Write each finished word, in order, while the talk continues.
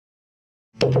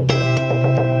Hello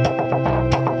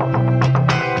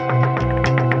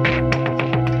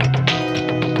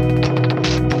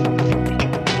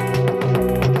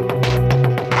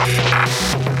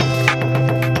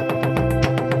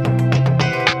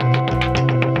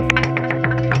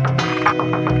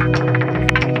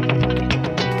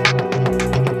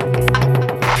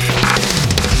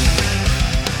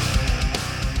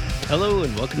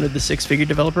and welcome to the Six Figure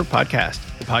Developer Podcast,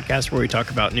 the podcast where we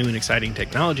talk about new and exciting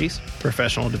technologies,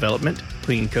 professional development,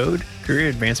 clean code, career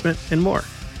advancement, and more.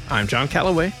 I'm John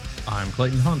Calloway. I'm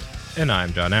Clayton Hunt. And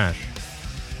I'm John Ash.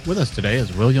 With us today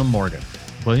is William Morgan.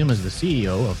 William is the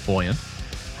CEO of Buoyant.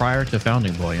 Prior to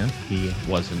founding Buoyant, he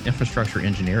was an infrastructure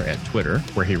engineer at Twitter,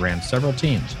 where he ran several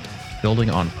teams, building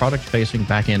on product-facing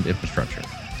back-end infrastructure.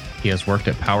 He has worked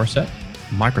at PowerSet,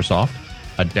 Microsoft,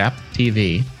 Adapt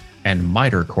TV, and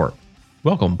MITRE Corp.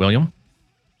 Welcome, William.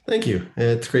 Thank you.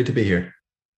 It's great to be here.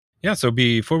 Yeah, so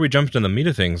before we jump into the meat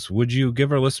of things, would you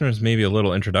give our listeners maybe a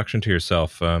little introduction to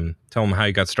yourself? Tell them how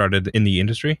you got started in the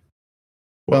industry.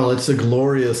 Well, it's a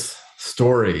glorious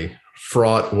story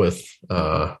fraught with,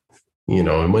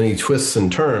 many twists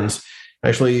and turns.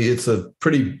 Actually, it's a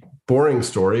pretty boring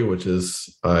story, which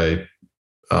is I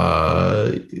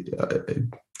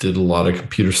did a lot of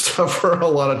computer stuff for a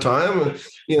lot of time,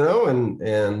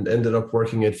 and ended up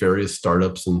working at various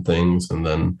startups and things. And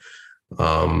then,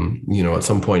 at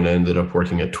some point I ended up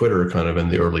working at Twitter kind of in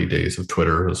the early days of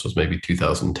Twitter. This was maybe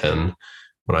 2010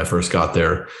 when I first got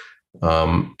there.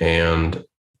 And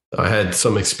I had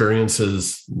some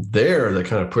experiences there that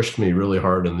kind of pushed me really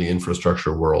hard in the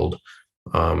infrastructure world.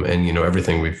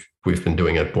 Everything we've been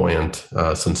doing at Buoyant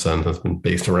since then has been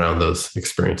based around those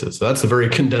experiences. So that's a very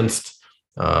condensed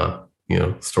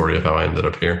story of how I ended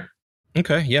up here.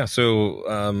 Okay, yeah. So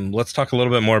let's talk a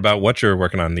little bit more about what you're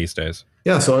working on these days.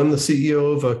 Yeah, so I'm the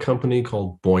CEO of a company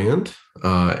called Buoyant,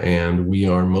 and we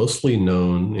are mostly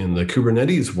known in the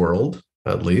Kubernetes world,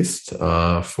 at least,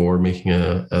 for making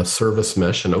a service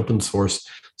mesh, an open source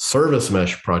service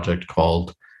mesh project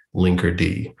called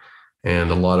Linkerd.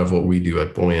 And a lot of what we do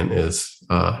at Buoyant is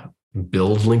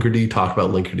build Linkerd, talk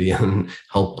about Linkerd, and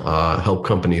help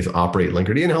companies operate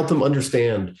Linkerd and help them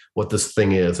understand what this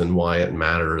thing is and why it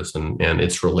matters and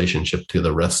its relationship to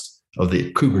the rest of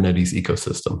the Kubernetes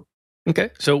ecosystem.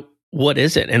 Okay, so what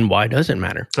is it and why does it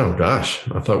matter? Oh gosh,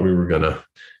 I thought we were going to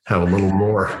have a little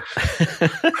more,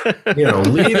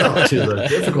 lead up to the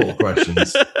difficult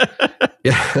questions.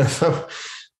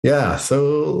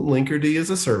 So Linkerd is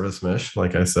a service mesh,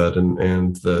 like I said,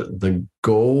 and the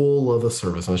goal of a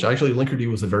service mesh. Actually, Linkerd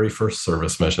was the very first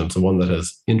service mesh, and it's the one that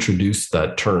has introduced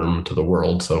that term to the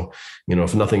world. So,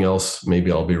 if nothing else,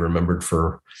 maybe I'll be remembered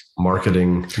for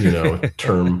marketing,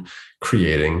 term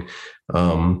creating.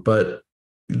 But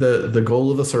the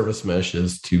goal of a service mesh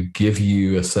is to give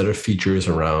you a set of features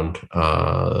around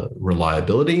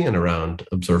reliability and around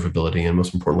observability, and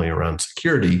most importantly, around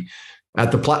security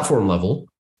at the platform level.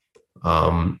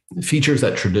 Features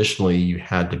that traditionally you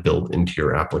had to build into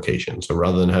your application. So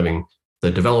rather than having the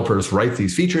developers write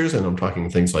these features, and I'm talking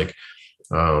things like,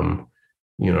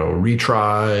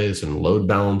 retries and load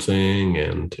balancing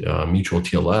and mutual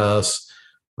TLS,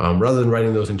 rather than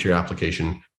writing those into your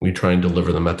application, we try and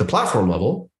deliver them at the platform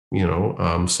level,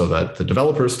 so that the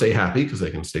developers stay happy because they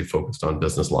can stay focused on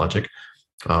business logic.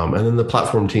 And then the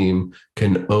platform team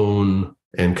can own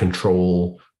and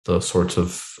control the sorts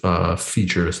of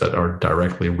features that are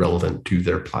directly relevant to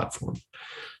their platform.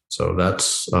 So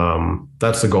that's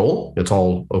the goal. It's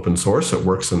all open source. It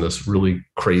works in this really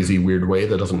crazy, weird way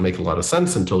that doesn't make a lot of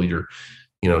sense until you're,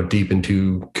 deep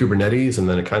into Kubernetes, and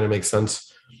then it kind of makes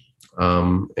sense.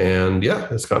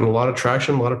 It's gotten a lot of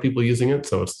traction, a lot of people using it.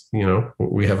 So it's,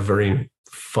 we have a very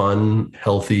fun,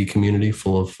 healthy community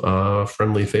full of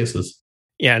friendly faces.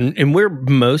 Yeah, and we're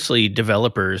mostly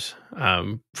developers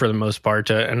for the most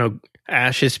part. I know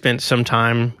Ash has spent some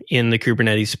time in the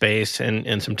Kubernetes space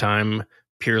and some time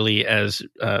purely as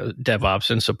DevOps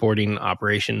and supporting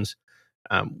operations.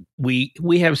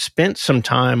 We have spent some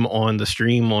time on the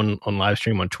stream, on live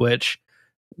stream on Twitch,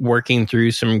 working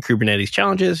through some Kubernetes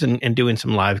challenges and doing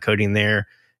some live coding there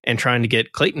and trying to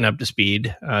get Clayton up to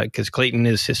speed because Clayton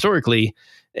is historically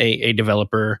a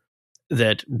developer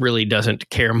that really doesn't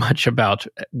care much about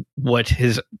what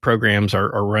his programs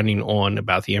are running on,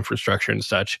 about the infrastructure and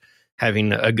such,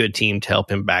 having a good team to help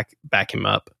him back him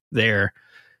up there.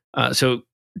 So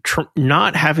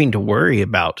not having to worry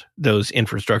about those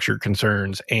infrastructure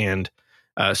concerns and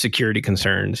security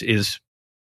concerns is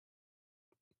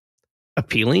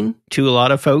appealing to a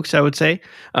lot of folks, I would say,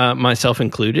 myself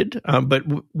included. But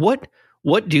what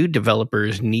do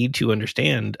developers need to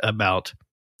understand about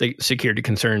the security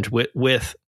concerns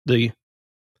with the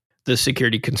the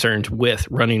security concerns with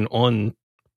running on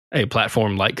a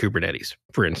platform like Kubernetes,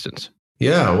 for instance?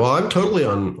 Yeah, well, I'm totally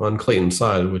on Clayton's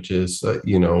side, which is,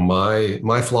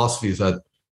 my philosophy is that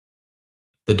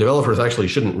the developers actually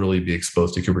shouldn't really be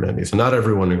exposed to Kubernetes. And not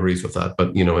everyone agrees with that.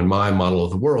 But, in my model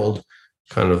of the world,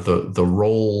 kind of the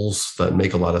roles that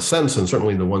make a lot of sense, and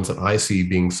certainly the ones that I see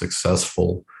being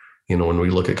successful, when we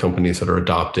look at companies that are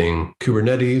adopting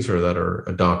Kubernetes or that are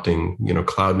adopting,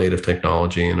 cloud native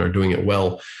technology and are doing it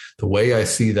well, the way I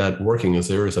see that working is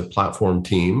there is a platform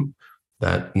team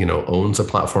that, owns a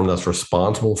platform that's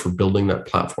responsible for building that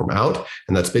platform out.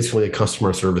 And that's basically a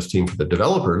customer service team for the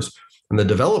developers. And the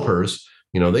developers,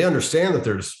 they understand that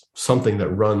there's something that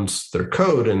runs their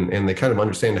code, and they kind of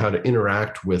understand how to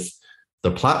interact with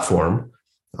the platform,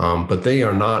 but they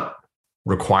are not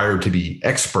required to be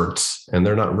experts, and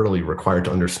they're not really required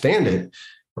to understand it,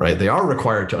 right? They are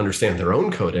required to understand their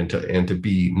own code and to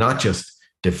be not just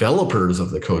developers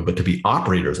of the code, but to be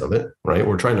operators of it, right?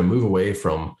 We're trying to move away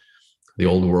from the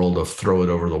old world of throw it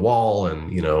over the wall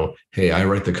and, hey, I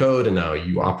write the code and now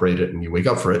you operate it and you wake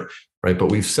up for it, right?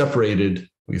 But we've separated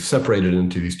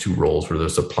into these two roles where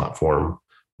there's a platform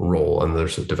role and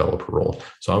there's a developer role.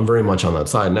 So I'm very much on that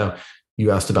side. Now,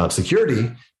 you asked about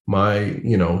security.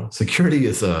 Security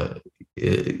is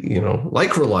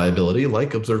like reliability,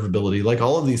 like observability, like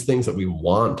all of these things that we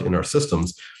want in our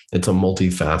systems. It's a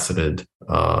multifaceted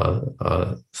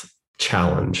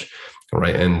challenge,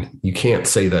 right? And you can't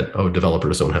say that,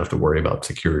 developers don't have to worry about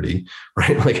security,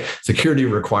 right? Like security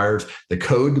requires the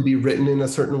code to be written in a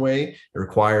certain way. It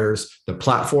requires the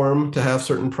platform to have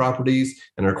certain properties,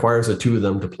 and it requires the two of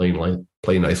them to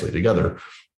play nicely together.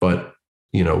 But,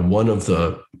 one of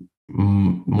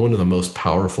the most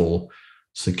powerful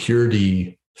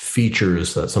security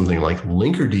features that something like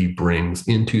Linkerd brings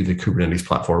into the Kubernetes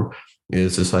platform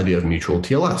is this idea of mutual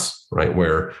TLS, right?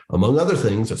 Where, among other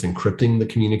things, it's encrypting the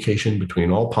communication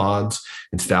between all pods.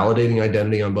 It's validating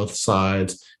identity on both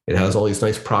sides. It has all these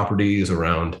nice properties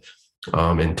around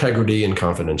integrity and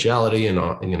confidentiality and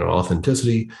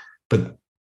authenticity. But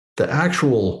the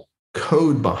actual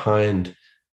code behind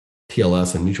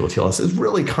TLS and mutual TLS is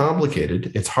really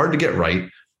complicated. It's hard to get right,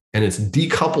 and it's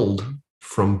decoupled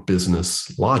from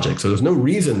business logic. So there's no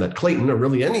reason that Clayton, or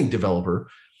really any developer,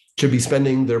 should be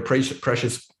spending their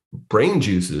precious brain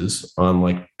juices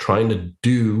on trying to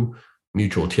do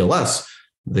mutual TLS.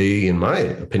 They, in my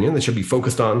opinion, they should be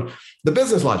focused on the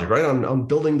business logic, right? On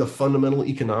building the fundamental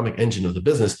economic engine of the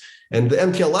business. And the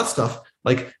mTLS stuff,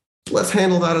 let's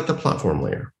handle that at the platform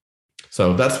layer.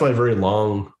 So that's my very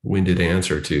long-winded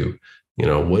answer to,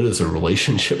 what is a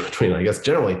relationship between, I guess,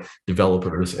 generally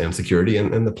developers and security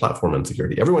and the platform and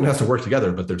security. Everyone has to work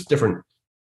together, but there's different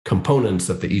components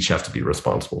that they each have to be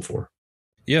responsible for.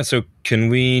 Yeah, so can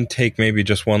we take maybe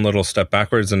just one little step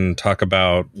backwards and talk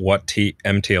about what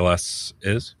mTLS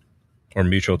is, or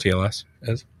mutual TLS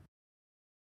is?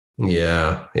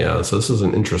 Yeah. So this is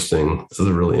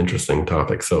a really interesting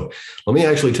topic. So let me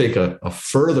actually take a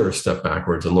further step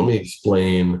backwards and let me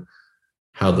explain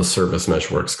how the service mesh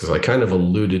works, because I kind of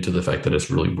alluded to the fact that it's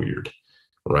really weird,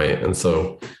 right? And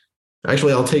so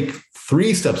actually I'll take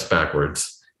 3 steps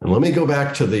backwards and let me go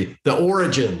back to the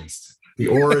origin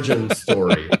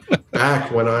story,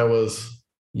 back when I was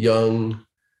young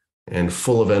and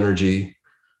full of energy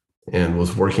and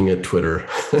was working at Twitter.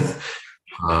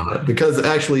 Because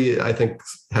actually, I think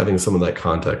having some of that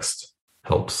context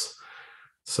helps.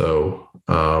 So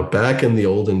back in the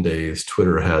olden days,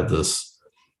 Twitter had this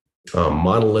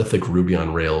monolithic Ruby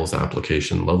on Rails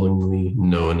application, lovingly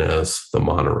known as the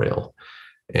monorail.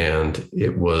 And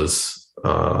it was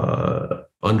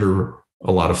under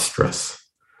a lot of stress,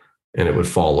 and it would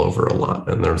fall over a lot.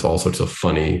 And there's all sorts of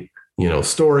funny,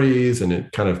 stories, and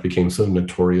it kind of became so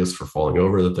notorious for falling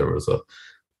over that there was a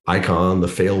icon, the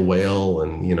fail whale,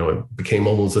 and it became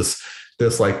almost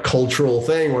this cultural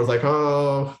thing where it's like,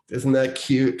 oh, isn't that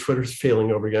cute? Twitter's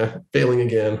failing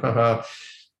again, haha.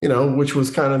 Which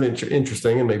was kind of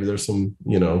interesting, and maybe there's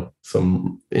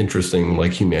some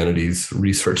interesting humanities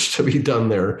research to be done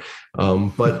there,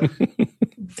 but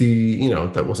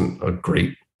that wasn't a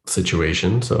great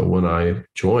situation. So when I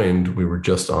joined, we were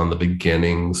just on the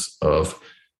beginnings of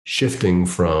shifting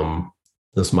from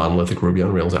this monolithic Ruby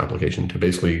on Rails application to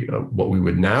basically what we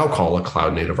would now call a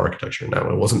cloud native architecture. Now,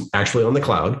 it wasn't actually on the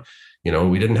cloud.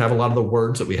 We didn't have a lot of the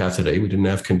words that we have today. We didn't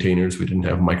have containers. We didn't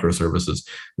have microservices.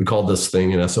 We called this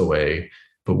thing an SOA,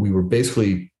 but we were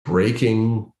basically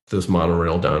breaking this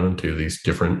monorail down into these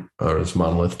different, or this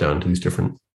monolith down into these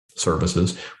different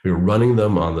services. We were running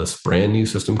them on this brand new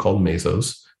system called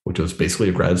Mesos, which was basically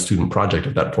a grad student project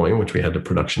at that point, which we had to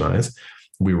productionize.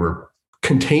 We were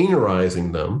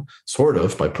containerizing them sort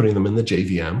of by putting them in the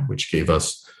JVM, which gave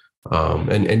us,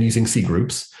 and using C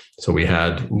groups. So we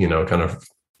had, kind of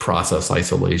process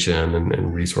isolation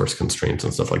and resource constraints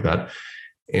and stuff like that.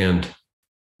 And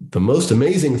the most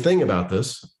amazing thing about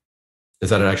this is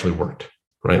that it actually worked,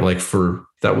 right? Like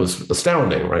that was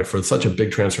astounding, right? For such a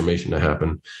big transformation to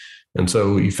happen. And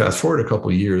so you fast forward a couple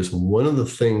of years, one of the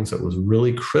things that was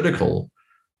really critical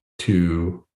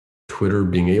to Twitter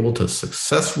being able to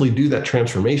successfully do that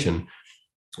transformation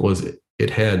was it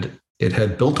had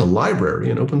built a library,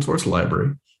 an open source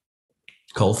library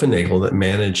called Finagle that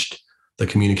managed the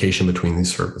communication between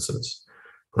these services,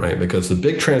 right? Because the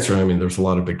big there's a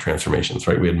lot of big transformations,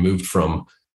 right? We had moved from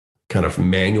kind of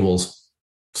manual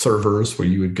servers where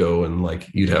you would go and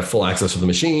you'd have full access to the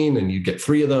machine and you'd get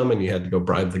 3 of them and you had to go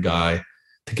bribe the guy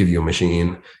to give you a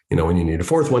machine, when you need a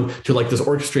 4th one, to this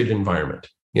orchestrated environment,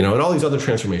 and all these other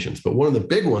transformations. But one of the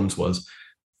big ones was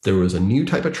there was a new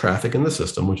type of traffic in the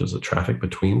system, which is the traffic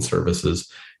between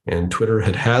services. And Twitter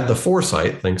had the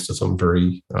foresight, thanks to some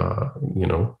very,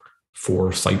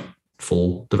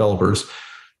 foresightful developers,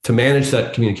 to manage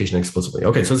that communication explicitly.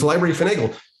 Okay, so this library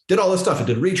Finagle did all this stuff. It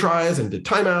did retries and did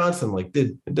timeouts and it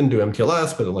didn't do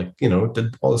mTLS, but it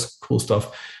did all this cool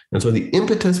stuff. And so the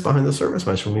impetus behind the service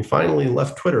mesh when we finally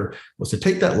left Twitter was to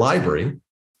take that library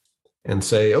and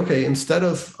say, okay, instead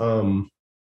of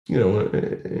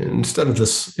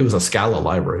this, it was a Scala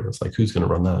library. It's who's going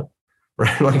to run that,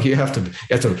 right? You have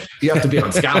to be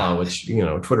on Scala, which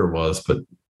Twitter was, but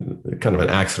kind of an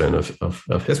accident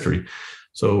of history.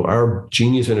 So our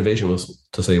genius innovation was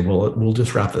to say, well, we'll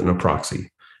just wrap that in a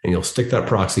proxy, and you'll stick that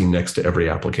proxy next to every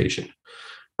application,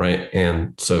 right?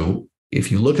 And so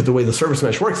if you look at the way the service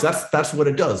mesh works, that's what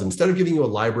it does. Instead of giving you a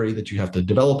library that you have to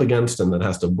develop against and that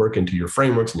has to work into your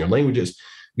frameworks and your languages,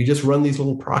 we just run these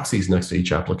little proxies next to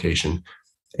each application.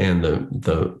 And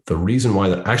the reason why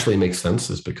that actually makes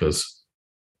sense is because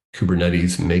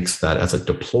Kubernetes makes that as a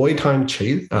deploy time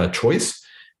choice.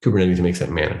 Kubernetes makes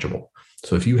it manageable.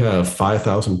 So if you have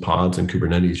 5,000 pods in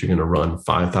Kubernetes, you're going to run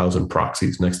 5,000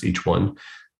 proxies next to each one.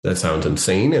 That sounds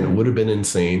insane, and it would have been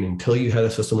insane until you had a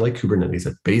system like Kubernetes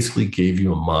that basically gave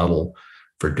you a model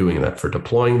for doing that, for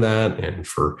deploying that, and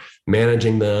for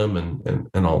managing them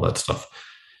and all that stuff.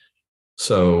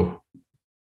 So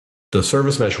the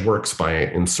service mesh works by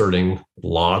inserting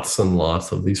lots and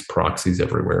lots of these proxies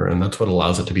everywhere, and that's what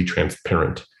allows it to be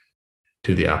transparent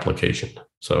to the application.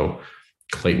 So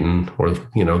Clayton, or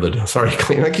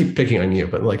Clayton, I keep picking on you,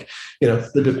 but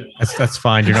that's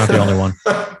fine. You're not the only one.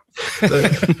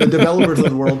 the developers of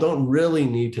the world don't really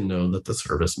need to know that the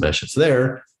service mesh is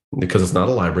there because it's not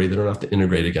a library. They don't have to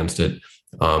integrate against it.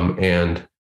 And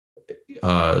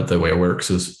the way it works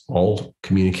is all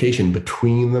communication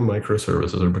between the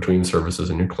microservices or between services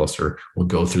in your cluster will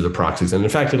go through the proxies. And in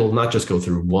fact, it'll not just go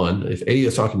through one. If A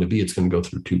is talking to B, it's going to go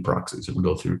through 2 proxies. It will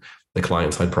go through the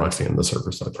client-side proxy and the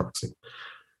server-side proxy.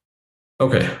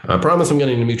 Okay, I promise I'm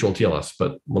getting to mutual TLS,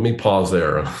 but let me pause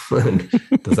there.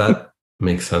 Does that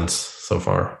make sense so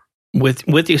far?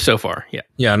 With you so far, yeah.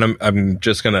 Yeah, and I'm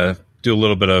just going to do a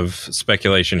little bit of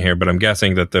speculation here, but I'm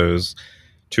guessing that those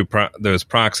those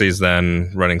proxies then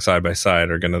running side by side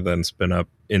are going to then spin up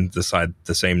inside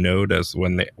the same node as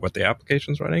what the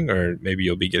application's running, or maybe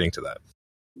you'll be getting to that.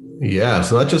 Yeah,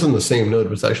 so not just in the same node,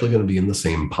 but it's actually going to be in the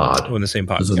same pod. Oh, in the same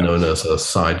pod. This is known as a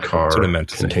sidecar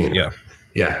container.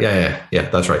 Yeah.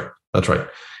 That's right.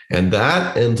 And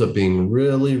that ends up being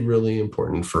really, really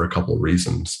important for a couple of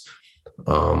reasons.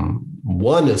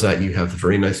 One is that you have the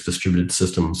very nice distributed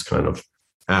systems kind of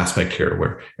aspect here,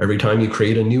 where every time you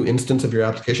create a new instance of your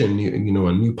application,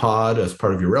 a new pod as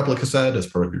part of your replica set, as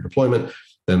part of your deployment,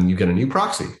 then you get a new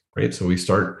proxy, right? So we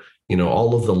start,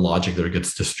 all of the logic there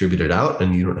gets distributed out,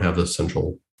 and you don't have the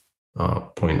central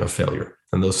point of failure.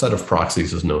 And those set of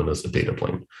proxies is known as the data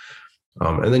plane.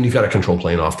 And then you've got a control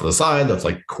plane off to the side that's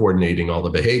coordinating all the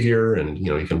behavior, and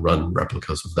you can run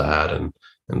replicas of that and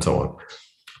so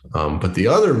on. But the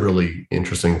other really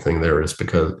interesting thing there is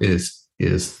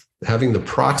is having the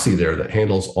proxy there that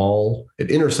handles it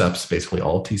intercepts basically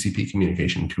all TCP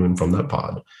communication to and from that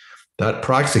pod. That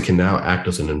proxy can now act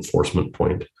as an enforcement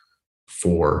point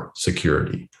for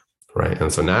security, right?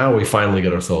 And so now we finally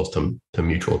get ourselves to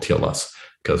mutual TLS,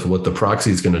 because what the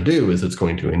proxy is going to do is it's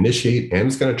going to initiate and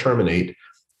it's going to terminate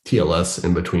TLS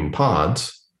in between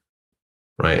pods,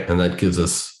 right? And that gives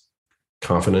us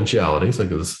confidentiality, so it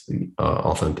gives us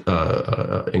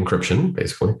encryption,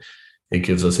 basically. It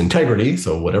gives us integrity,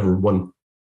 so whatever one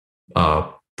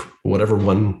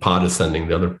pod is sending,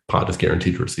 the other pod is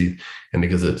guaranteed to receive, and it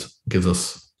gives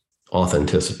us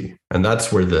authenticity, and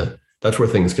that's where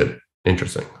things get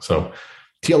interesting. So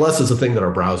TLS is the thing that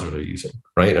our browsers are using,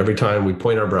 right? Every time we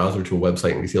point our browser to a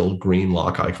website and we see a little green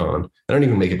lock icon, I don't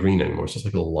even make it green anymore. It's just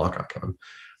like a little lock icon.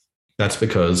 That's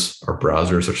because our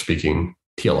browsers are speaking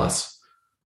TLS,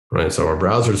 right? So our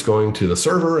browser is going to the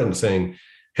server and saying,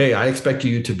 hey, I expect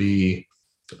you to be,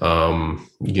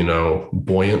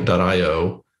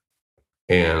 buoyant.io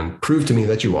and prove to me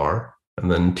that you are. And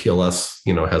then TLS,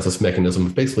 has this mechanism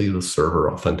of basically the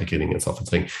server authenticating itself and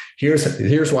saying,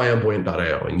 here's why I'm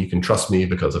buoyant.io, and you can trust me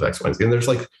because of X, Y, and Z. And there's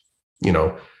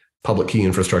public key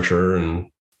infrastructure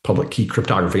and public key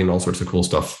cryptography and all sorts of cool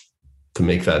stuff to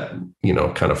make that,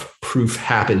 kind of proof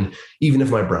happen. Even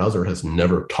if my browser has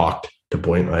never talked to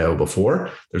buoyant.io before,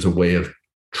 there's a way of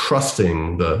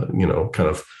trusting the,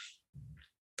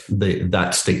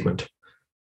 that statement.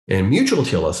 And mutual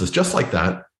TLS is just like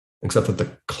that, except that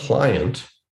the client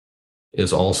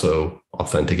is also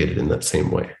authenticated in that same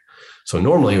way. So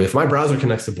normally, if my browser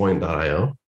connects to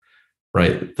buoyant.io,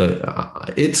 right,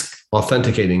 it's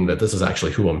authenticating that this is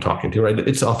actually who I'm talking to, right?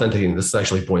 It's authenticating this is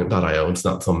actually buoyant.io. It's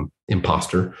not some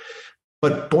imposter.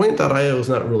 But buoyant.io is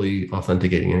not really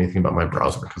authenticating anything about my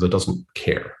browser because it doesn't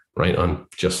care, right? I'm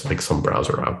just like some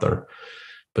browser out there.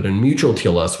 But in mutual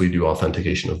TLS, we do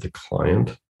authentication of the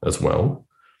client as well.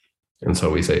 And so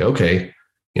we say, okay,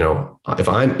 if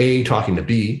I'm A talking to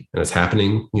B and it's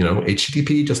happening,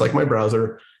 HTTP, just like my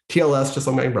browser, TLS, just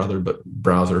like my browser,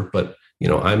 but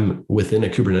I'm within a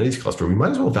Kubernetes cluster, we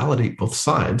might as well validate both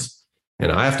sides.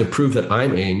 And I have to prove that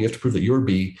I'm A and you have to prove that you're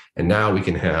B. And now we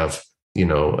can have,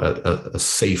 a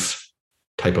safe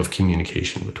type of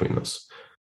communication between us.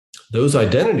 Those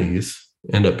identities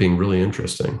end up being really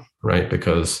interesting, right?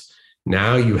 Because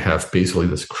now you have basically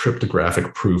this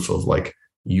cryptographic proof of like,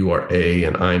 you are A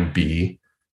and I'm B,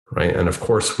 right? And of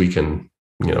course we can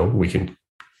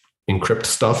encrypt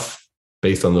stuff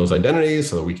based on those identities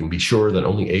so that we can be sure that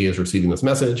only A is receiving this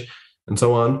message and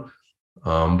so on.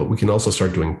 But we can also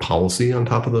start doing policy on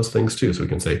top of those things too. So we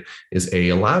can say, is A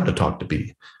allowed to talk to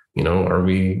B? Are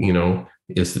we,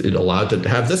 is it allowed to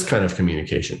have this kind of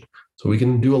communication? So we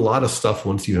can do a lot of stuff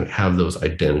once you have those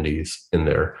identities in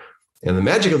there. And the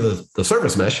magic of the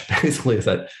service mesh basically is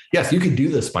that, yes, you could do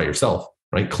this by yourself,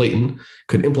 right? Clayton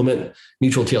could implement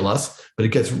mutual TLS, but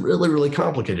it gets really, really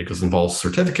complicated because it involves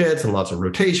certificates and lots of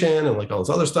rotation and like all this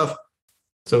other stuff.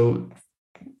 So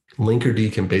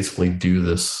Linkerd can basically do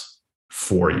this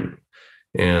for you.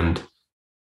 And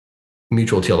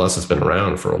mutual TLS has been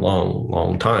around for a long,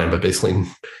 long time, but basically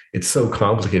it's so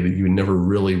complicated you never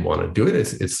really want to do it.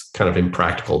 It's kind of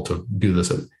impractical to do this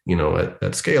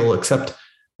at scale, except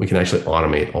we can actually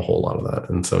automate a whole lot of that.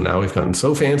 And so now we've gotten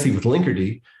so fancy with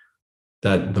Linkerd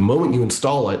that the moment you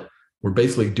install it, we're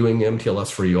basically doing mTLS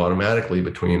for you automatically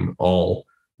between all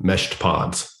meshed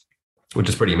pods, which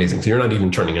is pretty amazing. So you're not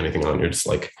even turning anything on. You're just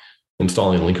like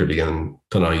installing Linkerd, and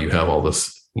so now you have all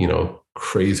this,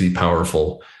 crazy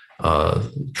powerful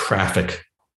traffic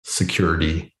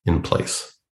security in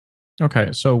place.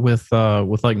 Okay, so with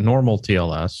like normal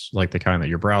TLS, like the kind that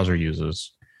your browser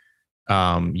uses,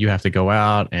 you have to go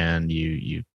out and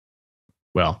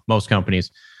most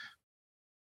companies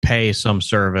pay some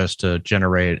service to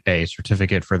generate a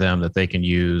certificate for them that they can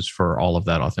use for all of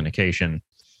that authentication.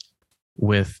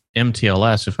 With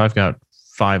mTLS, if I've got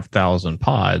 5,000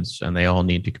 pods and they all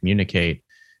need to communicate,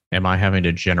 am I having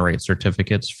to generate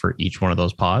certificates for each one of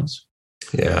those pods?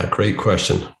 Yeah, great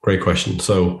question. Great question.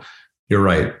 So you're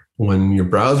right. When your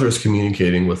browser is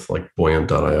communicating with like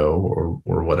buoyant.io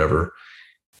or whatever,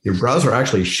 your browser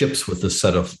actually ships with this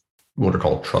set of what are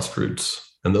called trust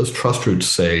roots. And those trust roots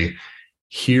say,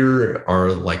 here's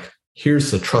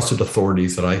the trusted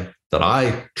authorities that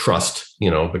I trust,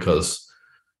 because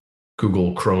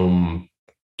Google Chrome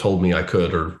told me I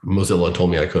could, or Mozilla told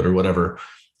me I could, or whatever,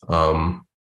 to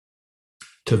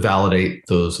validate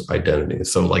those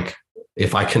identities. So like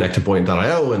if I connect to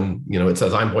buoyant.io and it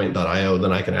says I'm buoyant.io,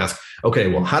 then I can ask, okay,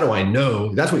 well, how do I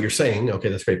know? That's what you're saying. Okay,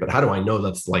 that's great. But how do I know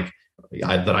that's like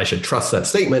that I should trust that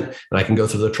statement? And I can go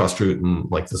through the trust root and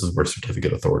like this is where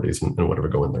certificate authorities and whatever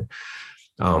go in there.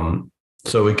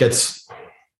 So it gets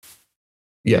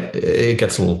a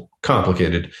little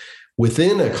complicated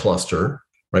within a cluster,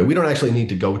 right? We don't actually need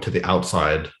to go to the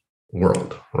outside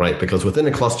world, right? Because within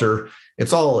a cluster,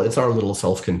 it's our little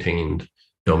self-contained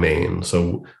domain.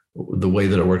 So the way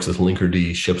that it works is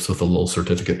Linkerd ships with a little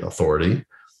certificate authority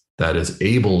that is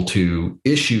able to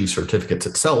issue certificates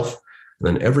itself. And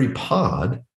then every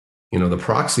pod, the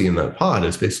proxy in that pod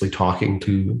is basically talking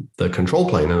to the control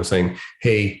plane and saying,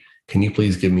 hey, can you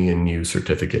please give me a new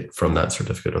certificate from that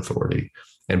certificate authority?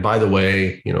 And by the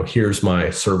way, here's my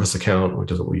service account,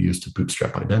 which is what we use to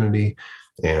bootstrap identity.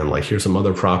 And like, here's some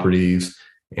other properties.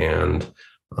 And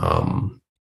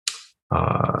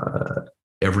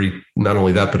not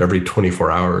only that, but every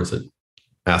 24 hours, it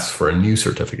asks for a new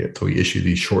certificate. So we issue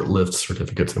these short-lived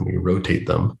certificates and we rotate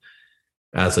them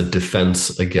as a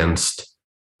defense against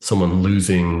someone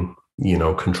losing,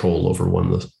 control over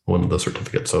one of the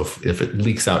certificates. So if it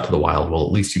leaks out to the wild, well,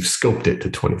 at least you've scoped it to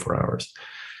 24 hours.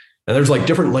 And there's like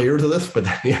different layers of this, but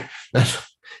yeah,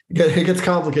 it gets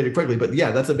complicated quickly. But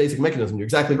yeah, that's a basic mechanism. You're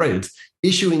exactly right. It's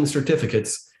issuing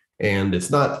certificates, and it's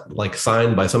not like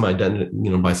signed by some identity,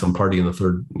 by some party in the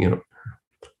third,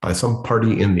 by some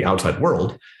party in the outside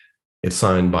world. It's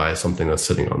signed by something that's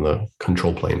sitting on the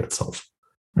control plane itself.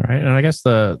 All right. And I guess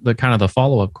the kind of the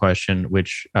follow-up question,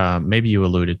 which maybe you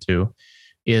alluded to,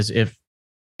 is if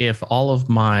all of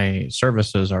my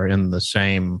services are in the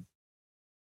same,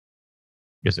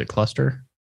 is it cluster?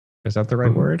 Is that the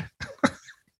right word?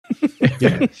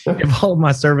 Yeah. If all of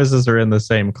my services are in the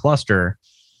same cluster,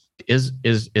 is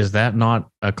that not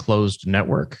a closed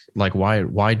network? Like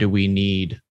why do we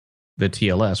need the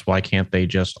TLS? Why can't they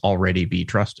just already be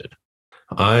trusted?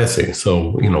 I see.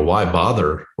 So, why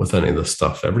bother with any of this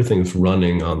stuff? Everything's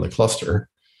running on the cluster,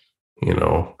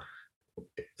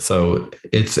 So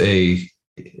it's a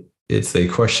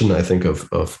question, I think,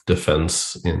 of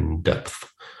defense in depth.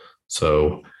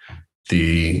 So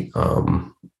the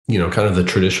kind of the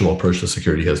traditional approach to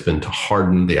security has been to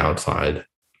harden the outside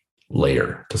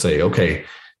layer, to say, okay,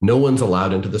 no one's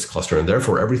allowed into this cluster, and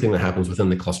therefore everything that happens within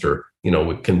the cluster,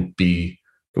 we can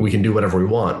do whatever we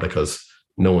want because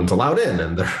no one's allowed in,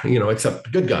 and they're,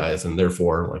 except good guys, and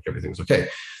therefore like everything's okay.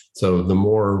 So the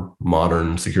more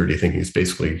modern security thinking is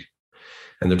basically,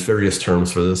 and there's various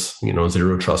terms for this,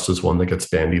 zero trust is one that gets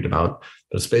bandied about,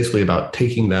 but it's basically about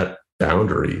taking that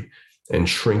boundary and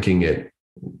shrinking it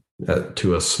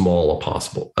to as small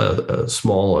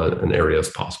an area as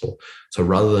possible. So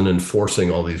rather than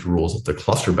enforcing all these rules at the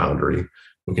cluster boundary,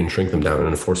 we can shrink them down and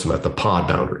enforce them at the pod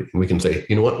boundary. And we can say,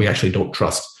 you know what, we actually don't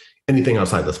trust anything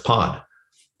outside this pod.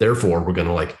 Therefore, we're going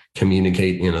to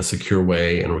communicate in a secure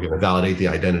way, and we're going to validate the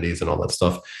identities and all that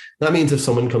stuff. That means if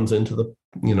someone comes into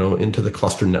the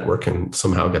cluster network and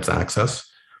somehow gets access,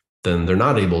 then they're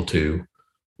not able to,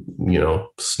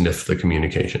 sniff the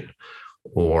communication.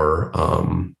 Or,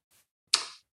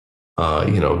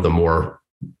 the more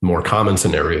common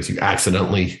scenarios, you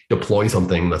accidentally deploy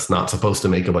something that's not supposed to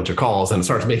make a bunch of calls, and it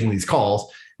starts making these calls,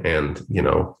 and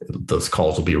those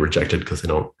calls will be rejected because they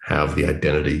don't have the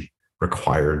identity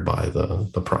required by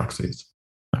the proxies.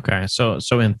 Okay, so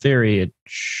in theory, it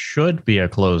should be a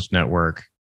closed network.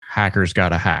 Hackers got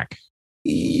to hack.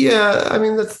 Yeah, I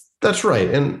mean that's right,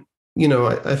 and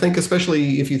I think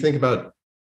especially if you think about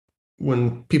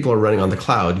when people are running on the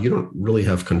cloud, you don't really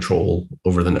have control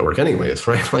over the network anyways,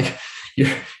 right? Like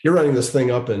you're running this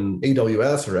thing up in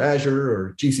AWS or Azure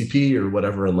or GCP or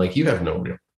whatever, and you have no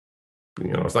real,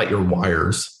 it's not your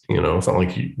wires, it's not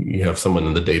like you have someone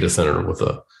in the data center with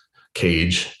a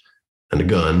cage and a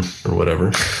gun or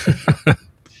whatever.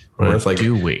 Right? It's like,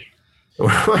 do we? You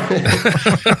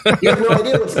have no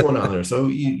idea what's going on there. So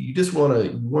you just want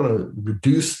to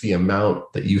reduce the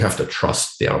amount that you have to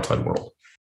trust the outside world.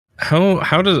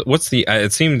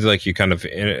 It seems like you kind of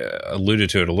alluded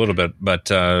to it a little bit, but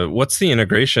what's the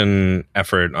integration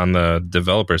effort on the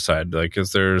developer side?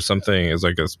 Is there something, is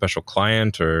a special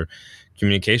client or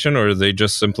communication, or are they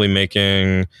just simply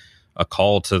making a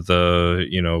call to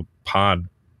the, pod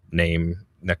name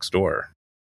next door?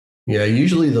 Yeah,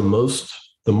 usually the most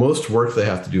work they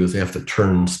have to do is they have to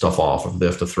turn stuff off, or they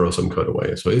have to throw some code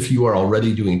away. So if you are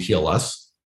already doing TLS,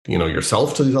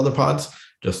 yourself to these other pods,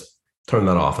 just turn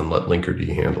that off and let Linkerd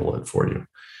handle it for you.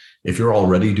 If you're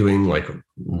already doing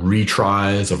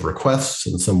retries of requests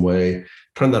in some way,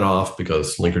 turn that off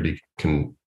because Linkerd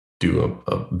can do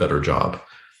a better job.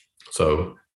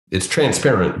 So it's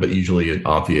transparent, but usually it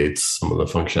obviates some of the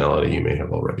functionality you may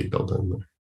have already built in there.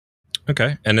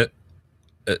 Okay. And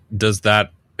does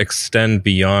that extend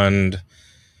beyond?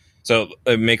 So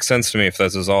it makes sense to me if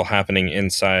this is all happening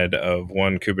inside of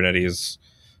one Kubernetes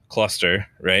cluster,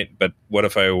 right? But what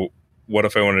if I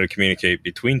wanted to communicate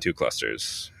between two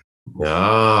clusters?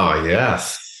 Oh,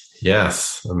 yes.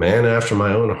 A man after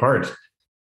my own heart.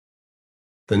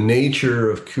 The nature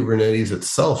of Kubernetes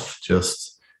itself just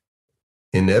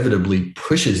inevitably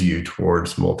pushes you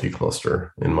towards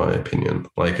multi-cluster, in my opinion.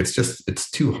 It's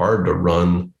too hard to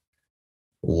run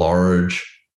large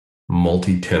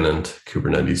multi-tenant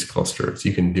Kubernetes clusters.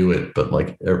 You can do it,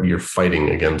 but you're fighting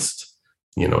against,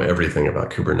 everything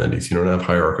about Kubernetes. You don't have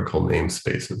hierarchical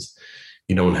namespaces.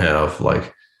 You don't have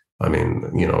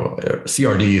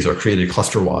CRDs are created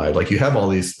cluster-wide. You have all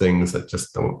these things that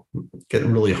just don't get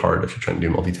really hard if you're trying to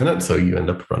do multi-tenant. So you end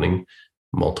up running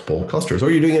multiple clusters, or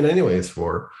you're doing it anyways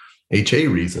for HA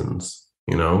reasons,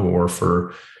 or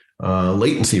for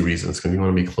latency reasons, because you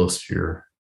want to be close to your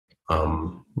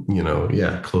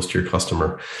close to your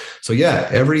customer. So yeah,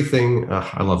 everything.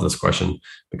 I love this question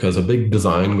because a big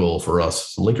design goal for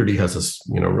us, Linkerd has this,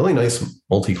 really nice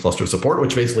multi-cluster support,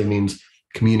 which basically means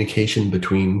communication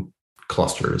between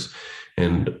clusters.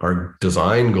 And our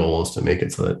design goal is to make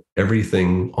it so that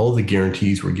everything, all the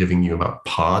guarantees we're giving you about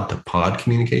pod to pod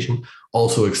communication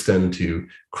also extend to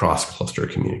cross-cluster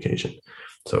communication.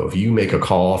 So if you make a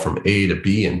call from A to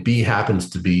B and B happens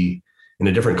to be in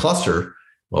a different cluster,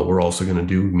 well, we're also going to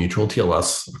do mutual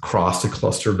TLS across the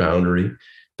cluster boundary.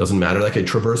 Doesn't matter. That could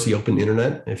traverse the open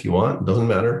internet if you want. Doesn't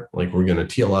matter. Like, we're going to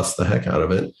TLS the heck out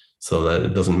of it so that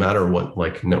it doesn't matter what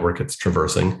network it's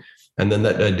traversing. And then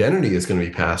that identity is going to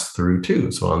be passed through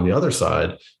too. So on the other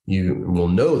side, you will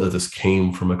know that this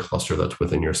came from a cluster that's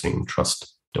within your same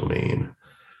trust domain.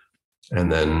 And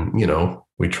then,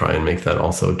 we try and make that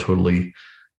also totally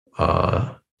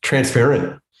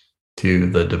transparent to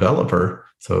the developer.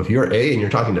 So if you're A and you're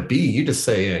talking to B, you just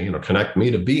say, connect me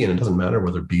to B, and it doesn't matter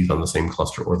whether B is on the same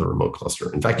cluster or the remote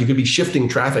cluster. In fact, you could be shifting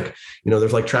traffic.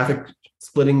 There's traffic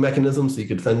splitting mechanisms. So you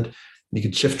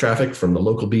could shift traffic from the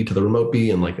local B to the remote B,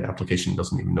 and the application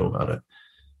doesn't even know about it.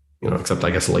 Except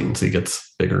I guess latency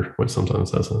gets bigger, which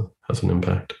sometimes has an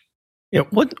impact. Yeah.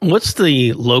 What's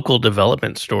the local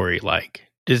development story like?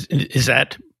 Is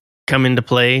that come into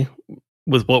play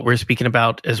with what we're speaking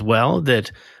about as well?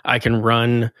 That I can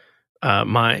run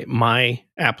my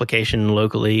application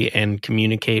locally and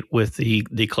communicate with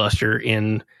the cluster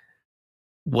in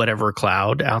whatever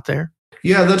cloud out there?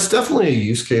 Yeah, that's definitely a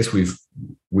use case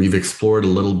we've explored a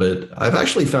little bit. I've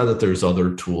actually found that there's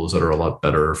other tools that are a lot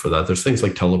better for that. There's things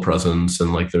like telepresence,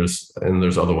 and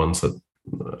there's other ones that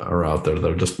are out there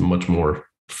that are just much more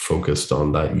focused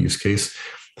on that use case.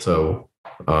 So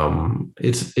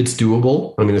it's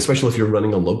doable. I mean, especially if you're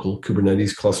running a local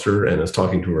Kubernetes cluster and it's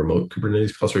talking to a remote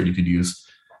Kubernetes cluster, you could use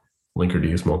Linkerd to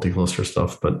use multi-cluster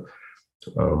stuff. But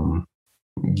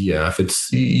if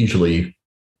it's usually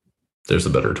there's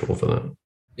a better tool for that.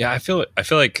 Yeah, I feel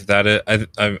like that.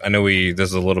 I know this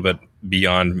is a little bit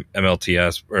beyond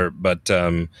mLTS, but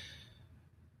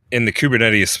in the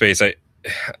Kubernetes space,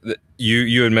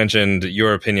 you had mentioned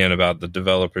your opinion about the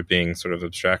developer being sort of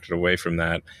abstracted away from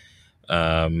that.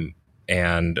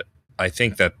 And I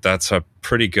think that's a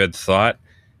pretty good thought,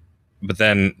 but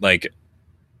then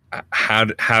how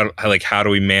do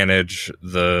we manage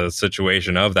the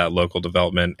situation of that local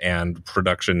development and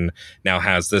production now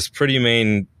has this pretty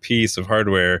main piece of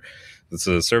hardware that's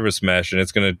a service mesh, and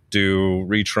it's going to do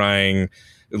retrying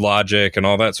logic and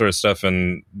all that sort of stuff.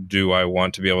 And do I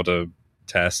want to be able to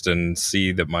test and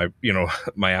see that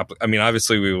my app? I mean,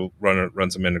 obviously we will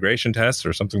run some integration tests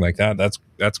or something like that.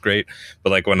 That's great.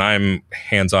 But when I'm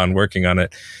hands-on working on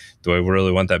it, do I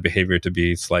really want that behavior to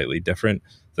be slightly different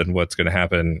than what's going to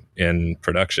happen in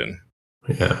production?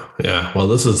 Yeah. Well,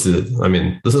 this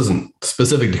isn't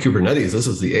specific to Kubernetes. This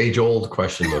is the age-old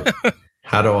question of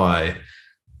how do I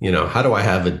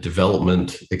have a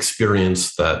development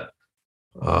experience that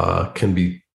can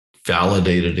be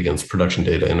validated against production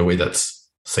data in a way that's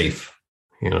safe,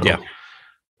 Yeah.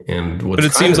 But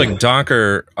it seems like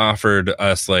Docker offered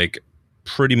us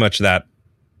pretty much that,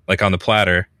 on the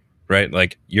platter,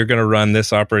 right? You're going to run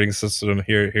this operating system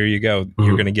here you go. Mm-hmm.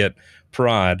 You're going to get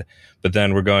prod, but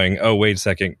then we're going, oh, wait a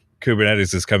second,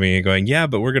 Kubernetes is coming and going, yeah,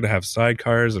 but we're going to have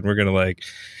sidecars and we're going to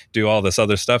do all this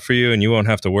other stuff for you and you won't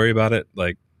have to worry about it.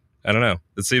 I don't know.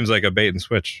 It seems like a bait and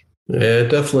switch. Yeah, it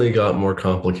definitely got more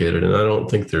complicated, and I don't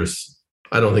think there's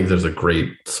a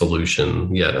great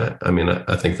solution yet. I mean,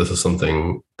 I think this is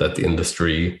something that the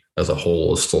industry as a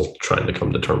whole is still trying to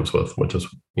come to terms with, which is,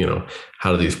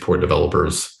 how do these poor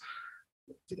developers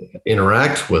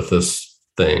interact with this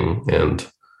thing? And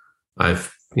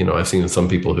I've seen some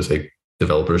people who say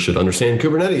developers should understand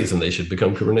Kubernetes and they should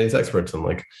become Kubernetes experts.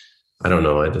 And I don't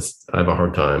know. I have a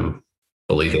hard time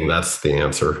believing that's the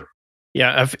answer.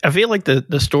 Yeah, I feel like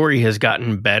the story has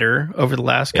gotten better over the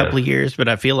last couple of years, but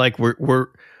I feel like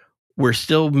we're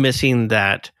still missing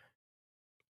that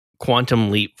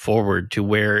quantum leap forward to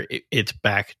where it's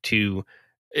back to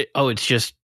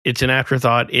it's an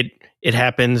afterthought. It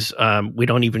happens. We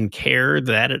don't even care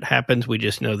that it happens. We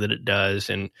just know that it does,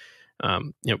 and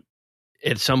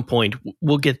at some point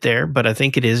we'll get there. But I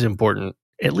think it is important,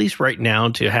 at least right now,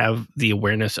 to have the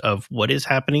awareness of what is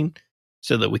happening,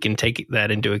 so that we can take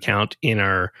that into account in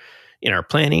our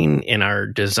planning, in our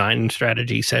design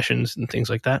strategy sessions and things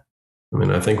like that. I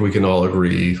mean, I think we can all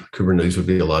agree Kubernetes would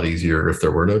be a lot easier if there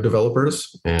were no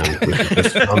developers and we could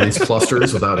just run these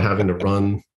clusters without having to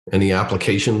run any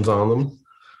applications on them.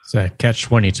 It's a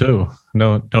catch-22.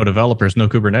 No developers, no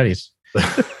Kubernetes.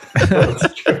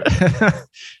 That's true.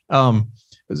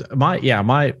 My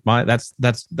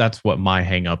that's what my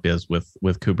hang up is with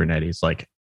Kubernetes. Like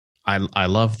I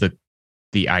love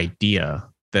the idea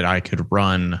that I could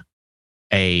run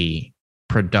a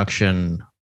production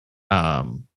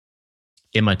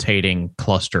imitating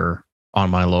cluster on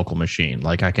my local machine.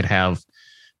 Like I could have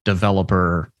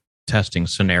developer testing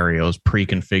scenarios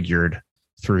pre-configured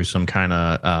through some kind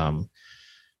of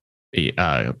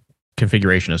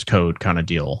configuration as code kind of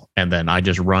deal, and then I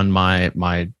just run my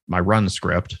run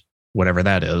script, whatever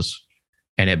that is,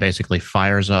 and it basically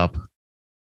fires up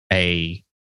a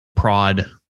prod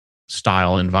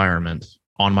style environment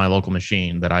on my local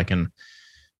machine that I can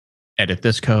edit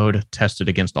this code, test it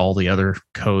against all the other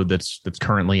code that's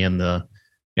currently in the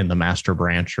master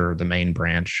branch or the main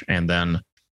branch, and then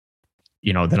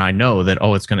then I know that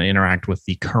it's going to interact with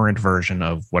the current version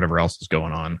of whatever else is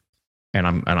going on, and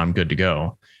I'm good to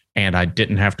go. And I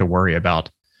didn't have to worry about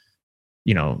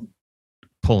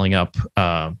pulling up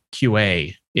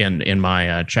QA in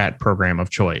my chat program of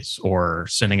choice, or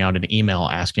sending out an email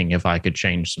asking if I could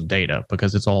change some data,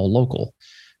 because it's all local.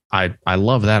 I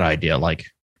love that idea. Like,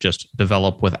 just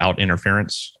develop without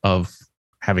interference of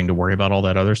having to worry about all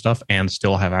that other stuff and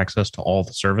still have access to all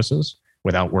the services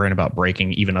without worrying about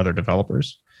breaking even other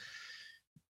developers.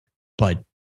 But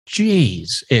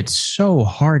geez, it's so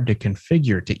hard to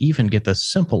configure to even get the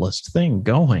simplest thing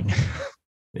going.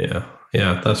 Yeah,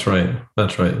 that's right.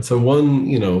 That's right. So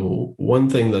one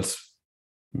thing that's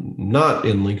not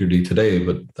in Linkerd today,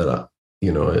 but that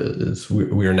is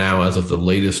we are now, as of the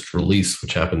latest release,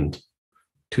 which happened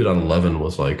 2.11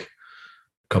 was like a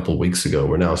couple of weeks ago,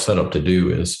 we're now set up to do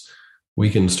is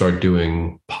we can start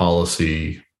doing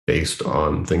policy based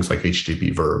on things like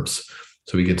HTTP verbs.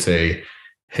 So we could say,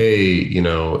 hey,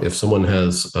 if someone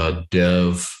has a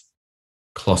dev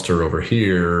cluster over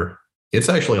here, it's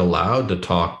actually allowed to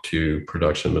talk to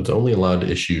production, but it's only allowed to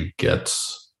issue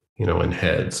gets, and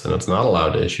heads, and it's not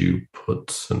allowed to issue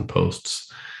puts and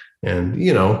posts. And,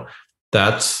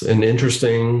 that's an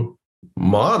interesting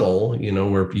model,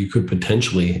 where you could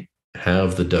potentially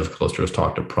have the dev clusters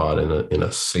talk to prod in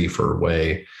a safer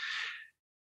way.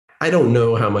 I don't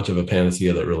know how much of a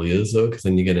panacea that really is, though, because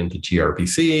then you get into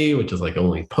gRPC, which is like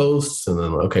only posts, and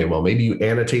then maybe you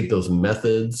annotate those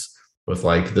methods with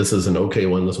like, this is an okay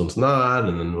one, this one's not,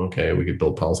 and then we could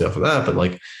build policy off of that. But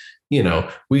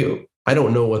I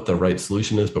don't know what the right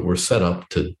solution is, but we're set up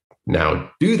to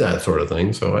now do that sort of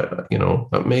thing. So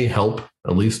that may help,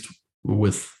 at least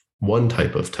with one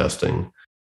type of testing.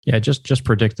 Yeah, just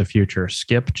predict the future.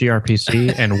 Skip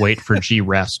gRPC and wait for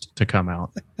grest to come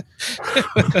out.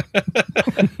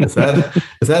 Is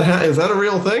that a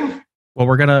real thing? Well,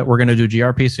 we're gonna do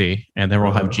gRPC, and then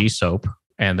we'll have gsoap,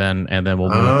 and then we'll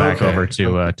move back over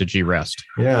to grest.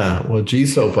 Yeah, well,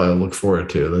 gsoap I look forward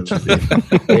to. That should be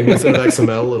maybe instead of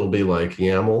XML, it'll be like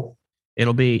YAML.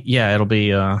 It'll be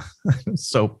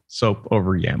soap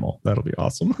over YAML. That'll be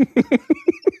awesome.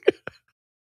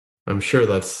 I'm sure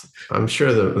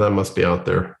that must be out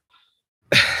there.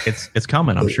 It's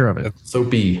coming. I'm sure of it.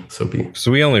 Soapy.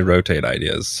 So we only rotate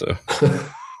ideas. So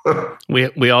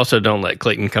we also don't let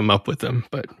Clayton come up with them.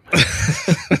 But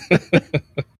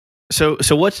so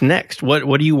what's next? What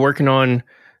are you working on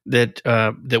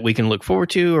that we can look forward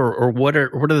to, or what are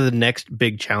the next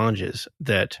big challenges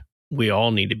that we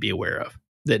all need to be aware of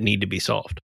that need to be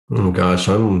solved? Oh gosh,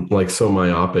 I'm like so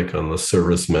myopic on the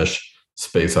service mesh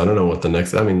space. I don't know what the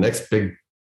next big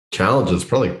challenge is.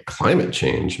 Probably climate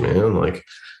change, man. Like,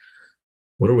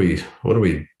 what are we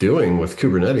doing with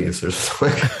Kubernetes? There's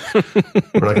like,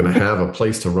 we're not going to have a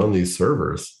place to run these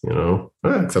servers,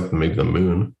 except maybe the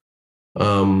moon.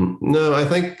 No, I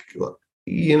think,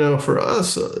 for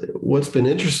us, what's been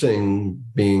interesting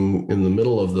being in the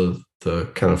middle of the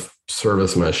kind of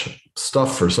service mesh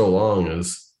stuff for so long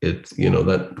is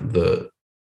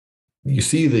you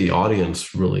see the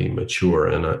audience really mature.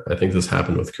 And I think this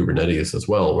happened with Kubernetes as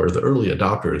well, where the early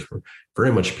adopters were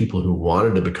very much people who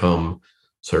wanted to become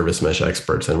service mesh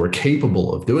experts and were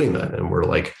capable of doing that. And were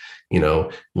like,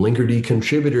 Linkerd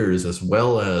contributors as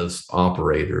well as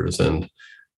operators. And,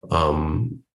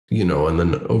 and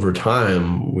then over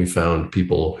time, we found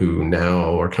people who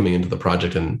now are coming into the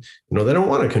project and, they don't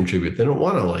want to contribute. They don't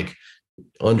want to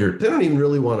they don't even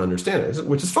really want to understand it,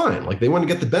 which is fine. Like, they want to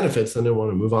get the benefits and they want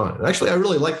to move on. And actually, I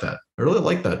really like that. I really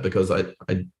like that because I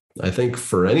think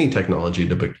for any technology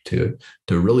to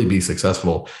really be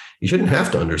successful, you shouldn't have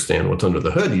to understand what's under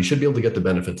the hood. You should be able to get the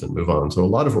benefits and move on. So a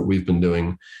lot of what we've been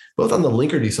doing, both on the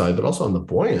Linkerd side, but also on the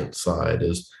Buoyant side,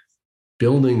 is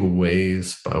building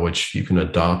ways by which you can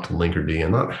adopt Linkerd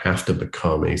and not have to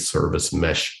become a service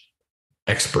mesh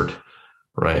expert,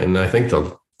 right? And I think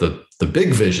the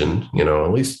big vision,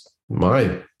 at least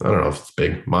I don't know if it's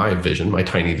big, my vision, my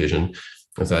tiny vision,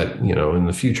 is that in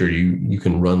the future you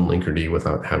can run Linkerd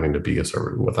without having to be a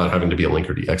server, without having to be a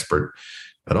Linkerd expert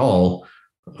at all.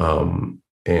 And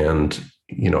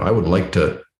I would like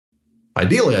to.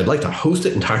 Ideally, I'd like to host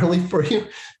it entirely for you,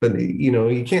 but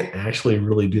you can't actually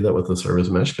really do that with the service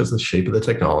mesh because the shape of the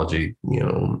technology,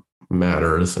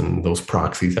 matters, and those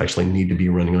proxies actually need to be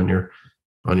running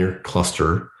on your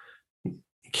cluster. You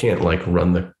can't like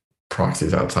run the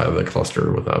proxies outside of the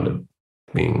cluster without it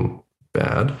being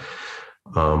bad.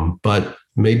 But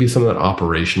maybe some of that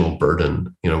operational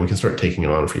burden, we can start taking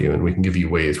on for you, and we can give you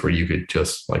ways where you could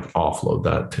just like offload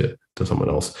that to someone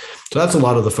else. So that's a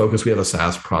lot of the focus. We have a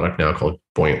SaaS product now called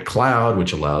Buoyant Cloud,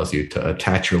 which allows you to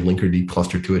attach your Linkerd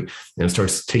cluster to it, and it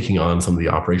starts taking on some of the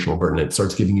operational burden. It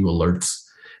starts giving you alerts,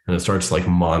 and it starts like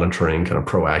monitoring kind of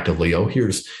proactively. Oh,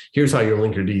 here's how your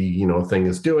Linkerd, thing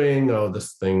is doing. Oh,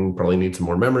 this thing probably needs some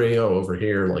more memory. Oh, over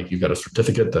here, like you've got a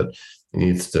certificate that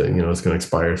needs to, it's going to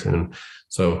expire soon.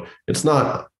 So it's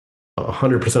not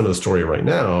 100% of the story right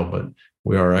now, but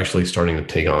we are actually starting to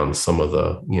take on some of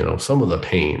the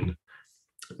pain.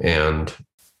 And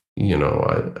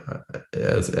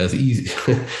as easy,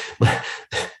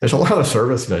 there's a lot of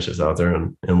service meshes out there,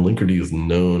 and Linkerd is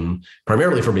known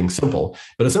primarily for being simple.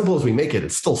 But as simple as we make it,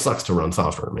 it still sucks to run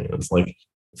software, man. It's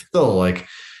still like,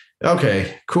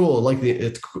 okay, cool. Like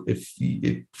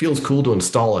it feels cool to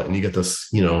install it, and you get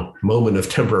this moment of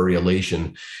temporary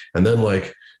elation, and then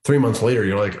like 3 months later,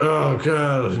 you're like, oh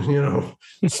god,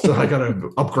 I gotta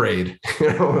upgrade,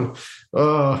 and,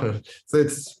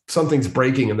 it's something's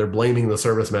breaking, and they're blaming the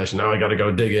service mesh. And now I got to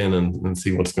go dig in and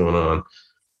see what's going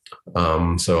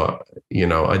on. So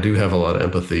I do have a lot of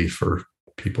empathy for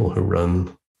people who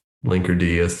run Linkerd.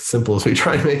 As simple as we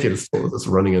try to make it, as simple as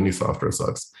running any software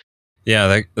sucks.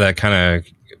 Yeah, that kind of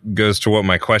goes to what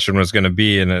my question was going to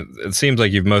be, and it seems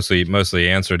like you've mostly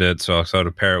answered it. So I'll sort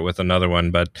of pair it with another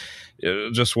one, but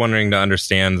just wondering to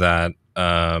understand that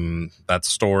that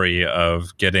story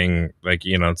of getting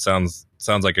it sounds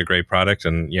like a great product,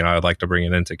 and I'd like to bring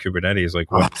it into Kubernetes.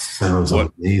 Like, what sounds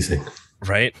amazing,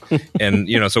 right? And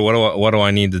so what do I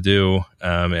need to do?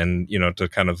 And to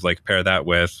kind of like pair that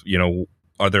with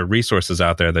are there resources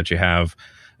out there that you have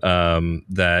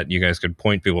that you guys could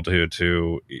point people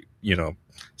to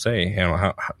say,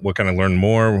 what can I learn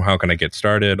more? How can I get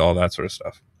started? All that sort of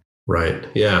stuff. Right.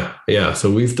 Yeah.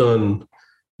 So we've done,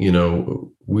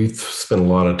 we've spent a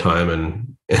lot of time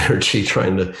and energy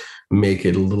trying to make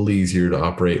it a little easier to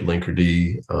operate Linkerd.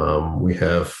 We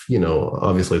have,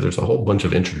 obviously there's a whole bunch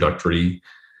of introductory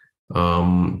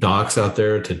docs out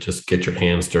there to just get your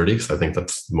hands dirty, because I think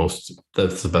that's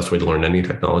the best way to learn any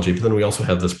technology. But then we also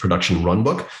have this production run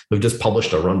book. We've just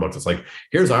published a run book that's like,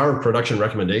 here's our production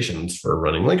recommendations for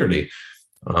running Linkerd.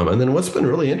 And then what's been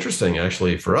really interesting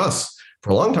actually for us, for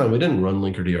a long time we didn't run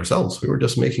Linkerd ourselves. We were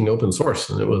just making open source,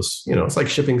 and it was it's like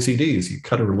shipping CDs. You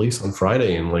cut a release on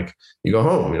Friday and like you go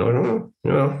home.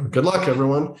 Good luck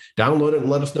everyone. Download it and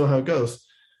let us know how it goes.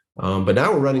 But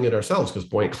now we're running it ourselves because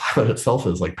Buoyant Cloud itself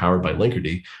is like powered by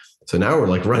Linkerd. So now we're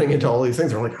like running into all these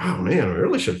things. We're like, oh man, we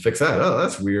really should fix that. Oh,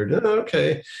 that's weird.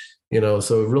 Okay.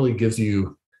 So it really gives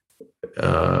you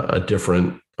a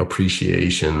different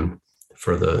appreciation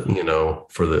for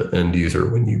the end user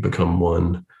when you become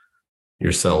one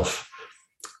yourself.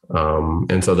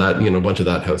 And so that, a bunch of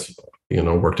that has,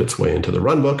 worked its way into the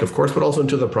run book, of course, but also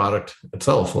into the product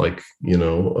itself. Like,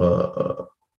 a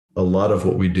lot of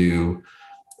what we do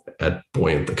at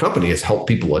Buoyant, the company, is help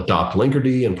people adopt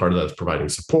Linkerd, and part of that is providing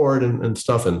support and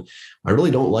stuff. And I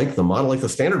really don't like the model. Like the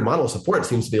standard model of support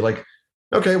seems to be like,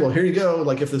 okay, well, here you go.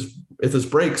 Like if this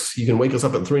breaks, you can wake us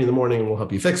up at 3 a.m. and we'll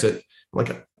help you fix it.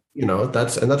 Like,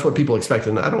 that's what people expect.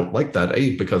 And I don't like that,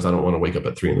 A, because I don't want to wake up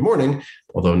at 3 a.m.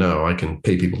 Although now I can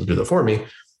pay people to do that for me.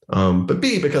 But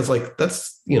B, because like,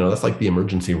 that's like the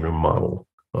emergency room model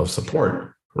of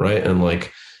support. Right. And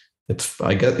like,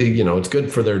 I get, it's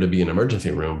good for there to be an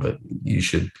emergency room, but you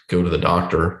should go to the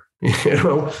doctor,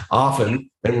 often,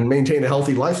 and maintain a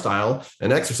healthy lifestyle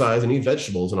and exercise and eat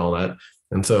vegetables and all that.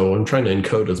 And so I'm trying to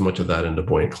encode as much of that into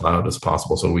Buoyant Cloud as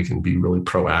possible, so we can be really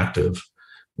proactive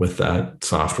with that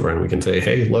software. And we can say,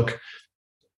 hey, look,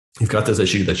 you've got this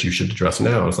issue that you should address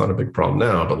now. It's not a big problem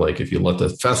now, but like, if you let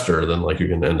this fester, then like you're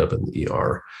going to end up in the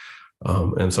ER.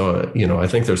 And so, I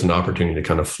think there's an opportunity to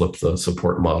kind of flip the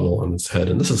support model on its head.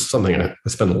 And this is something I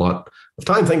spend a lot of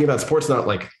time thinking about. Support's not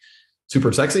like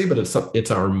super sexy, but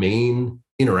it's our main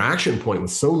interaction point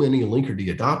with so many Linkerd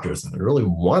adopters that I really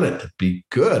want it to be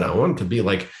good. I want it to be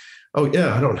like, oh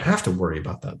yeah, I don't have to worry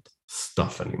about that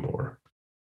stuff anymore.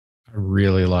 I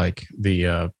really like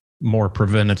the more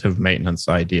preventative maintenance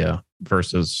idea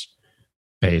versus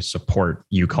a support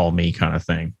you call me kind of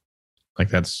thing. Like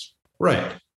that's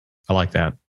right. I like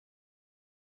that.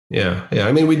 Yeah.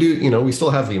 I mean, we do. We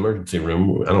still have the emergency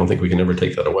room. I don't think we can ever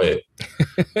take that away.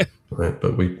 Right.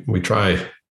 But we try.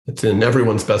 It's in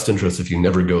everyone's best interest if you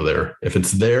never go there. If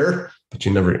it's there, but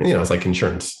you never, it's like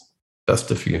insurance. Best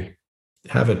if you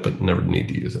have it, but never need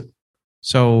to use it.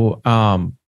 So,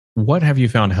 what have you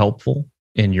found helpful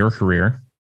in your career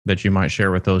that you might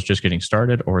share with those just getting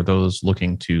started or those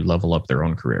looking to level up their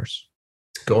own careers?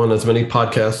 Go on as many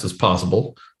podcasts as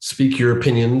possible. Speak your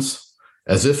opinions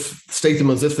state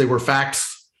them as if they were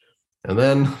facts, and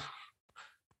then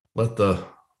let the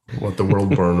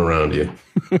world burn around you.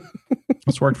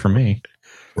 That's worked for me.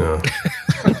 Yeah.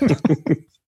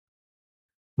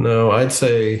 No, I'd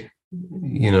say,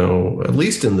 at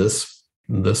least in this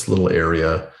little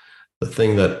area, the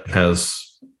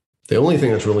only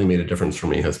thing that's really made a difference for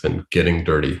me has been getting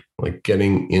dirty, like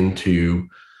getting into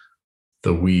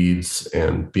the weeds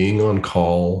and being on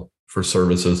call for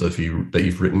services that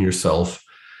you've written yourself,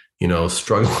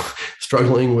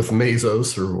 struggling with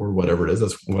Mesos or whatever it is.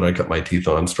 That's what I cut my teeth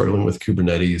on, struggling with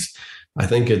Kubernetes. I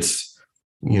think it's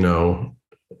good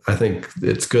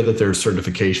that there's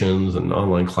certifications and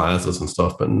online classes and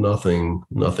stuff, but nothing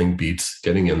beats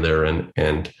getting in there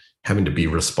and having to be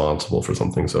responsible for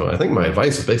something. So I think my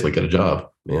advice is basically get a job,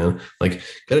 man. Like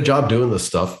get a job doing this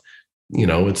stuff.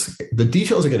 It's the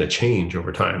details are going to change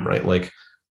over time, right? Like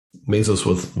Mesos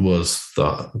was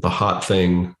the hot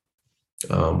thing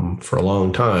for a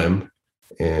long time.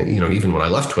 And, even when I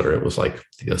left Twitter, it was like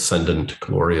the ascendant,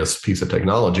 glorious piece of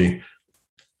technology.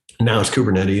 Now it's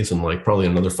Kubernetes, and like probably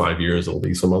another 5 years, it'll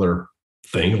be some other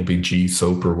thing. It'll be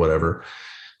GSOAP or whatever.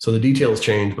 So the details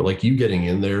change, but like you getting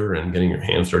in there and getting your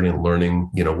hands dirty and learning,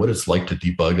 what it's like to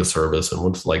debug a service and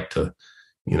what it's like to,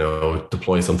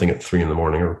 deploy something at 3 a.m.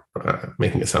 or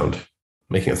making it sound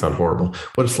horrible.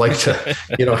 What it's like to,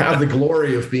 have the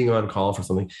glory of being on call for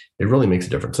something. It really makes a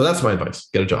difference. So that's my advice.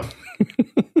 Get a job.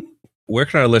 Where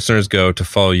can our listeners go to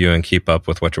follow you and keep up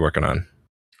with what you're working on?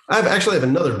 I have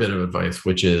another bit of advice,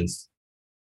 which is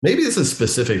maybe this is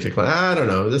specific to cloud. I don't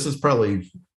know. This is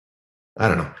probably, I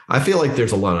don't know. I feel like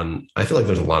there's a lot of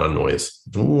noise.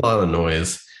 There's a lot of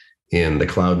noise in the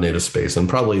cloud native space. And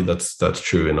probably that's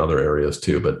true in other areas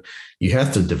too. But you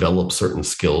have to develop certain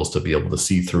skills to be able to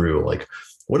see through, like,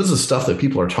 what is the stuff that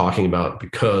people are talking about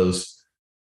because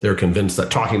they're convinced that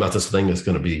talking about this thing is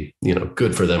going to be,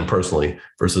 good for them personally,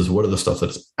 versus what are the stuff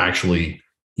that's actually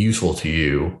useful to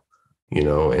you,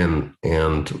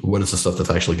 and what is the stuff that's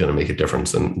actually going to make a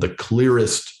difference. And the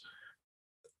clearest,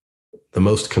 the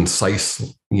most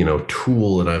concise,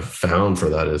 tool that I've found for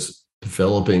that is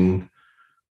developing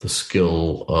the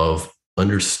skill of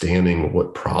understanding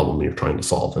what problem you're trying to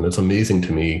solve. And it's amazing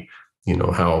to me,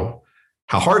 how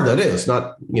hard that is.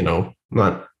 Not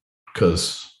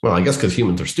because, well, I guess because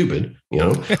humans are stupid,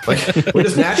 like we're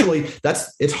just naturally,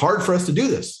 it's hard for us to do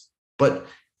this. But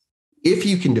if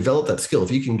you can develop that skill, if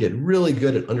you can get really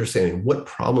good at understanding what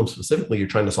problem specifically you're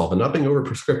trying to solve and not being over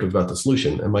prescriptive about the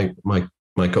solution. And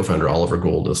my co-founder, Oliver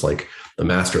Gold, is like the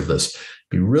master of this.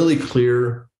 Be really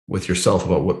clear with yourself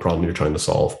about what problem you're trying to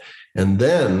solve, and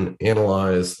then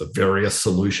analyze the various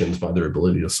solutions by their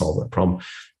ability to solve that problem.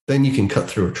 Then you can cut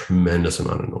through a tremendous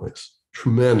amount of noise,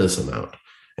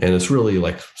 And it's really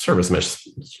like service mesh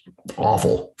is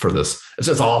awful for this. It's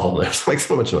just awful. There's like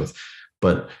so much noise.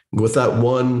 But with that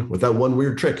one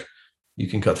weird trick, you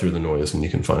can cut through the noise and you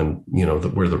can find,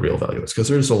 where the real value is, because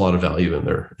there's a lot of value in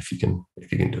there if you can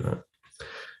do that.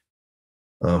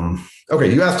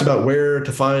 Okay, you asked about where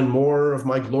to find more of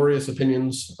my glorious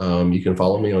opinions. You can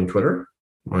follow me on Twitter.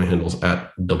 My handle's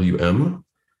 @WM.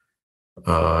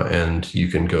 And you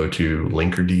can go to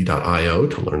linkerd.io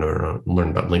to learn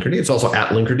about Linkerd. It's also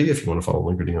 @Linkerd if you want to follow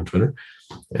Linkerd on Twitter.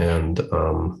 And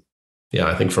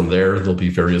I think from there, there'll be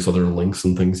various other links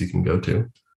and things you can go to.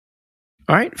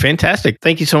 All right, fantastic.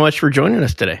 Thank you so much for joining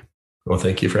us today. Well,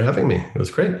 thank you for having me. It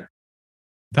was great.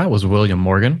 That was William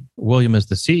Morgan. William is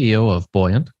the CEO of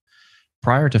Buoyant.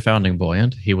 Prior to founding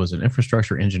Buoyant, he was an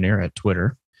infrastructure engineer at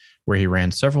Twitter, where he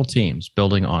ran several teams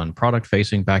building on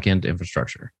product-facing back-end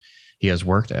infrastructure. He has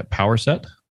worked at PowerSet,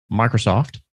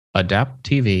 Microsoft, Adapt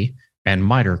TV, and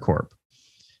MITRE Corp,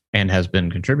 and has been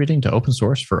contributing to open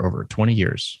source for over 20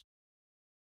 years.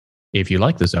 If you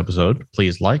like this episode,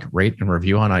 please like, rate, and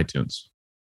review on iTunes.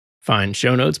 Find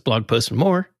show notes, blog posts, and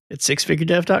more at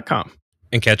sixfiguredev.com.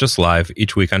 And catch us live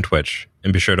each week on Twitch.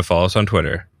 And be sure to follow us on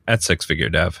Twitter at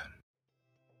SixFigureDev.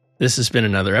 This has been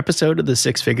another episode of the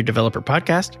Six Figure Developer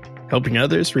Podcast, helping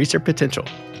others reach their potential.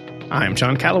 I'm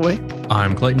John Calloway.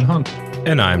 I'm Clayton Hunt.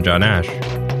 And I'm John Ash.